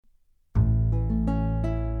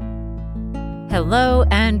Hello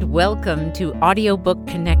and welcome to Audiobook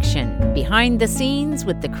Connection, behind the scenes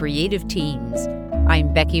with the creative teams.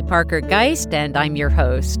 I'm Becky Parker Geist and I'm your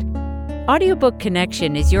host. Audiobook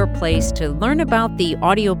Connection is your place to learn about the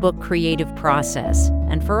audiobook creative process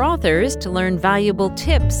and for authors to learn valuable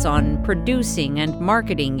tips on producing and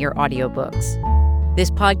marketing your audiobooks. This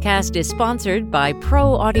podcast is sponsored by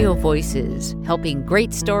Pro Audio Voices, helping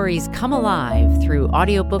great stories come alive through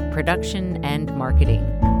audiobook production and marketing.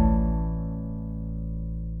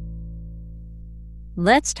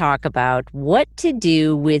 Let's talk about what to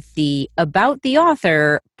do with the About the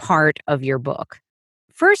Author part of your book.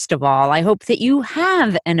 First of all, I hope that you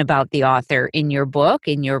have an About the Author in your book,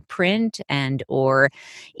 in your print and or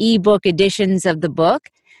ebook editions of the book.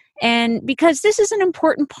 And because this is an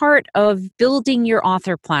important part of building your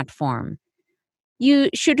author platform, you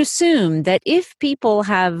should assume that if people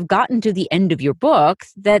have gotten to the end of your book,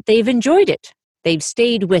 that they've enjoyed it, they've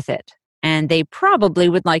stayed with it, and they probably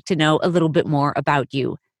would like to know a little bit more about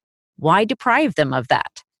you. Why deprive them of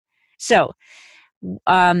that? So,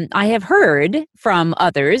 I have heard from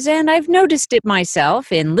others, and I've noticed it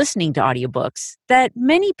myself in listening to audiobooks, that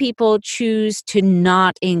many people choose to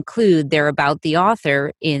not include their About the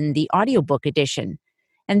Author in the audiobook edition.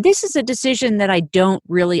 And this is a decision that I don't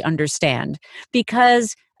really understand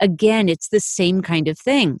because, again, it's the same kind of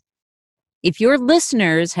thing. If your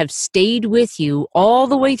listeners have stayed with you all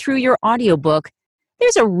the way through your audiobook,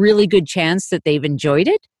 there's a really good chance that they've enjoyed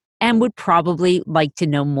it and would probably like to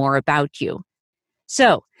know more about you.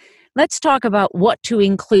 So, let's talk about what to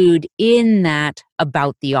include in that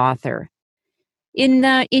About the Author. In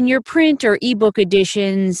your print or ebook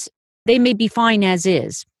editions, they may be fine as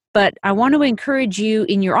is, but I want to encourage you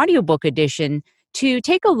in your audiobook edition to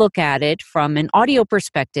take a look at it from an audio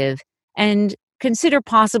perspective and consider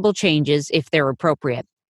possible changes if they're appropriate.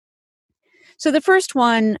 So the first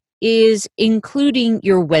one is including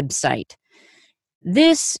your website.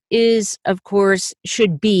 This is, of course,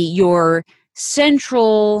 should be your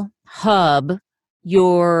central hub,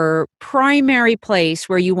 your primary place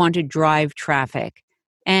where you want to drive traffic.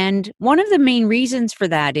 And one of the main reasons for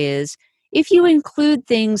that is if you include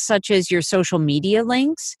things such as your social media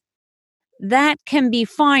links, that can be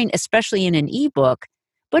fine, especially in an ebook.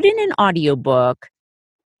 But in an audiobook,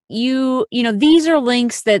 you know, these are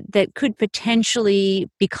links that could potentially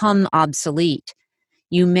become obsolete.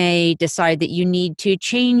 You may decide that you need to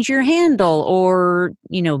change your handle or,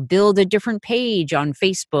 build a different page on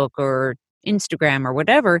Facebook or Instagram or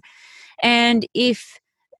whatever. And if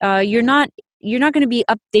you're not going to be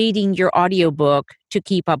updating your audiobook to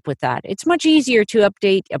keep up with that, it's much easier to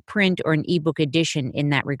update a print or an ebook edition in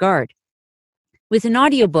that regard. With an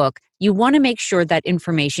audiobook, you want to make sure that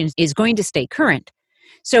information is going to stay current.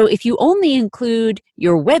 So if you only include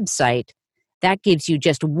your website, that gives you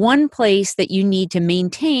just one place that you need to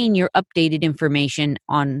maintain your updated information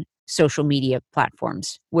on social media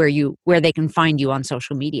platforms where they can find you on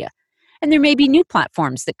social media. And there may be new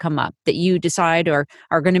platforms that come up that you decide are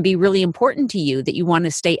going to be really important to you that you want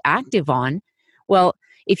to stay active on. Well,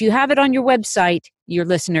 if you have it on your website, your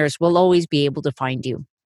listeners will always be able to find you.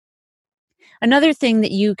 Another thing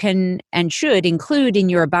that you can and should include in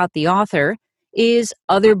your About the Author is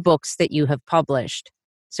other books that you have published.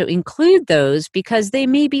 So include those because they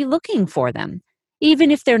may be looking for them.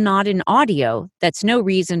 Even if they're not in audio, that's no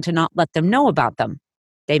reason to not let them know about them.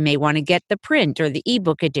 They may want to get the print or the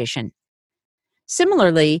ebook edition.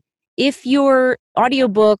 Similarly, if your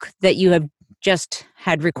audiobook that you have just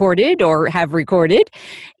had recorded or have recorded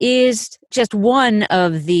is just one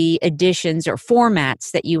of the editions or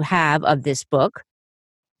formats that you have of this book,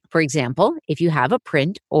 for example, if you have a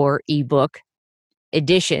print or ebook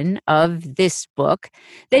edition of this book,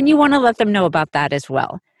 then you want to let them know about that as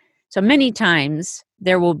well. So many times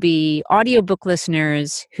there will be audiobook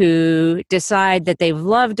listeners who decide that they've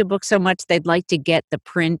loved a book so much they'd like to get the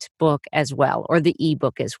print book as well or the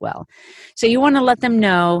ebook as well. So you want to let them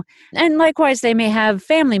know. And likewise, they may have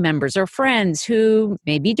family members or friends who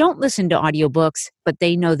maybe don't listen to audiobooks, but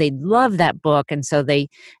they know they'd love that book. And so they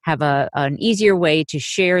have an easier way to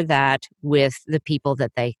share that with the people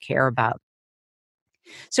that they care about.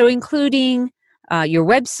 So including your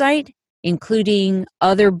website, including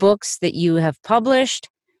other books that you have published.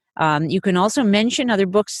 You can also mention other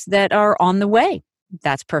books that are on the way.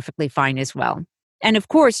 That's perfectly fine as well. And of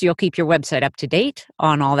course, you'll keep your website up to date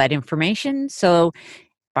on all that information. So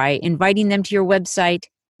by inviting them to your website,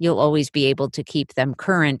 you'll always be able to keep them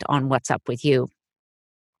current on what's up with you.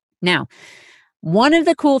 Now, one of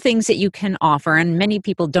the cool things that you can offer, and many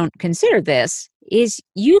people don't consider this, is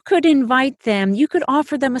you could invite them, you could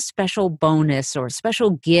offer them a special bonus or a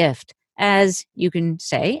special gift as you can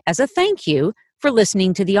say, as a thank you for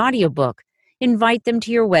listening to the audiobook. Invite them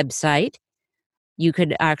to your website. You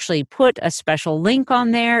could actually put a special link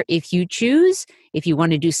on there if you choose. If you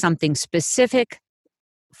want to do something specific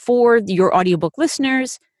for your audiobook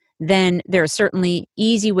listeners, then there are certainly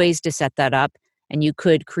easy ways to set that up. And you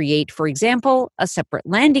could create, for example, a separate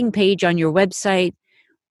landing page on your website,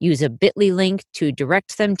 use a bit.ly link to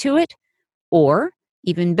direct them to it, or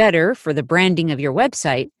even better for the branding of your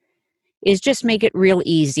website is just make it real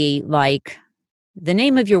easy, like the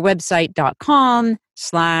name of your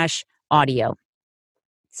website.com/audio.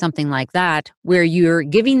 Something like that, where you're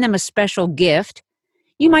giving them a special gift.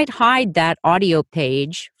 You might hide that audio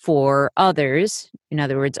page for others. In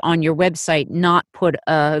other words, on your website, not put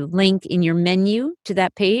a link in your menu to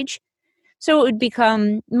that page. So it would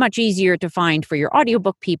become much easier to find for your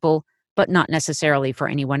audiobook people, but not necessarily for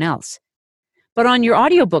anyone else. But on your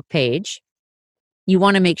audiobook page, you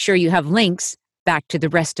want to make sure you have links back to the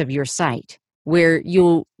rest of your site where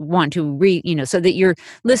you'll want to so that your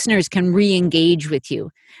listeners can re-engage with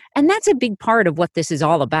you. And that's a big part of what this is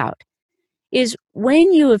all about, is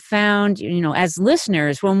when you have found, as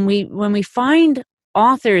listeners, when we find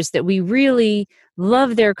authors that we really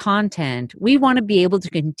love their content, we want to be able to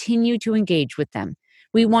continue to engage with them.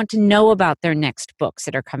 We want to know about their next books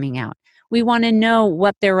that are coming out. We want to know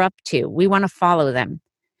what they're up to. We want to follow them.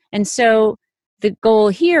 And so the goal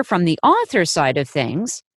here from the author side of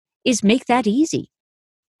things is make that easy.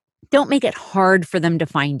 Don't make it hard for them to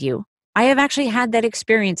find you. I have actually had that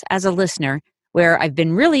experience as a listener where I've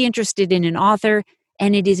been really interested in an author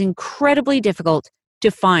and it is incredibly difficult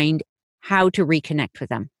to find how to reconnect with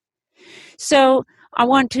them. So I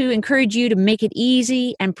want to encourage you to make it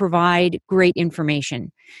easy and provide great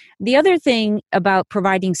information. The other thing about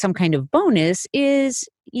providing some kind of bonus is,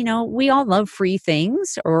 we all love free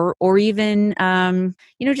things or even,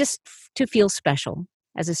 just to feel special.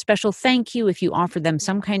 As a special thank you, if you offer them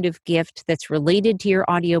some kind of gift that's related to your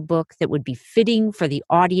audiobook that would be fitting for the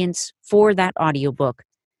audience for that audiobook,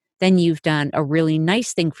 then you've done a really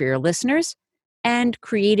nice thing for your listeners and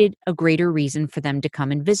created a greater reason for them to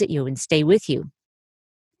come and visit you and stay with you.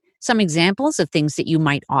 Some examples of things that you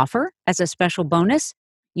might offer as a special bonus: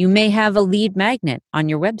 you may have a lead magnet on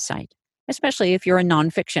your website, especially if you're a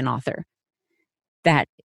nonfiction author. That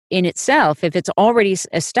in itself, if it's already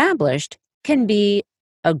established, can be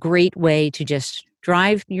a great way to just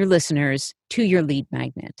drive your listeners to your lead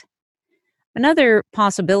magnet. Another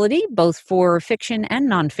possibility, both for fiction and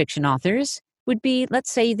nonfiction authors, would be,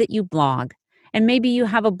 let's say that you blog, and maybe you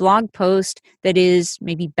have a blog post that is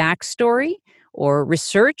maybe backstory or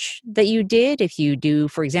research that you did. If you do,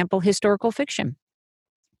 for example, historical fiction,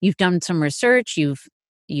 you've done some research,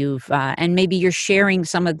 and maybe you're sharing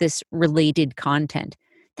some of this related content.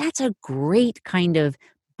 That's a great kind of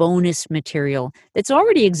bonus material that's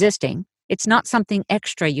already existing. It's not something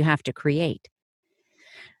extra you have to create.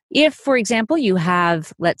 If, for example, you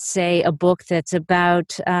have, let's say, a book that's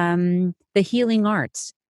about the healing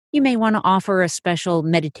arts, you may want to offer a special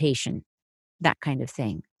meditation, that kind of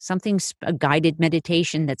thing. A guided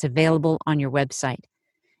meditation that's available on your website.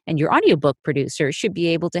 And your audiobook producer should be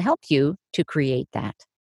able to help you to create that.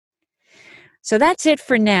 So that's it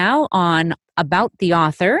for now on About the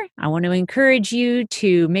Author. I want to encourage you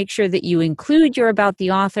to make sure that you include your About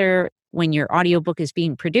the Author when your audiobook is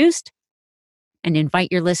being produced and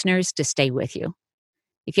invite your listeners to stay with you.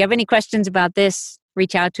 If you have any questions about this,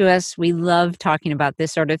 reach out to us. We love talking about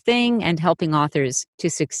this sort of thing and helping authors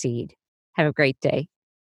to succeed. Have a great day.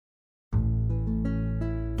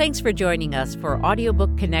 Thanks for joining us for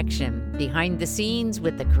Audiobook Connection, behind the scenes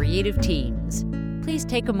with the creative teams. Please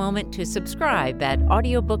take a moment to subscribe at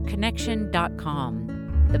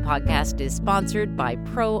audiobookconnection.com. The podcast is sponsored by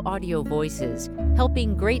Pro Audio Voices,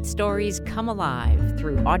 helping great stories come alive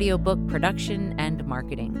through audiobook production and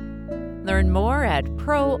marketing. Learn more at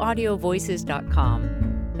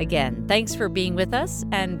proaudiovoices.com. Again, thanks for being with us,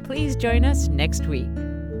 and please join us next week.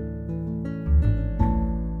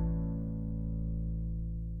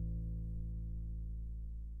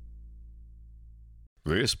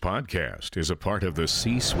 This podcast is a part of the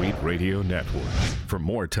C-Suite Radio Network. For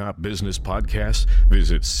more top business podcasts,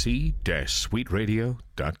 visit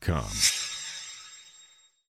c-suiteradio.com.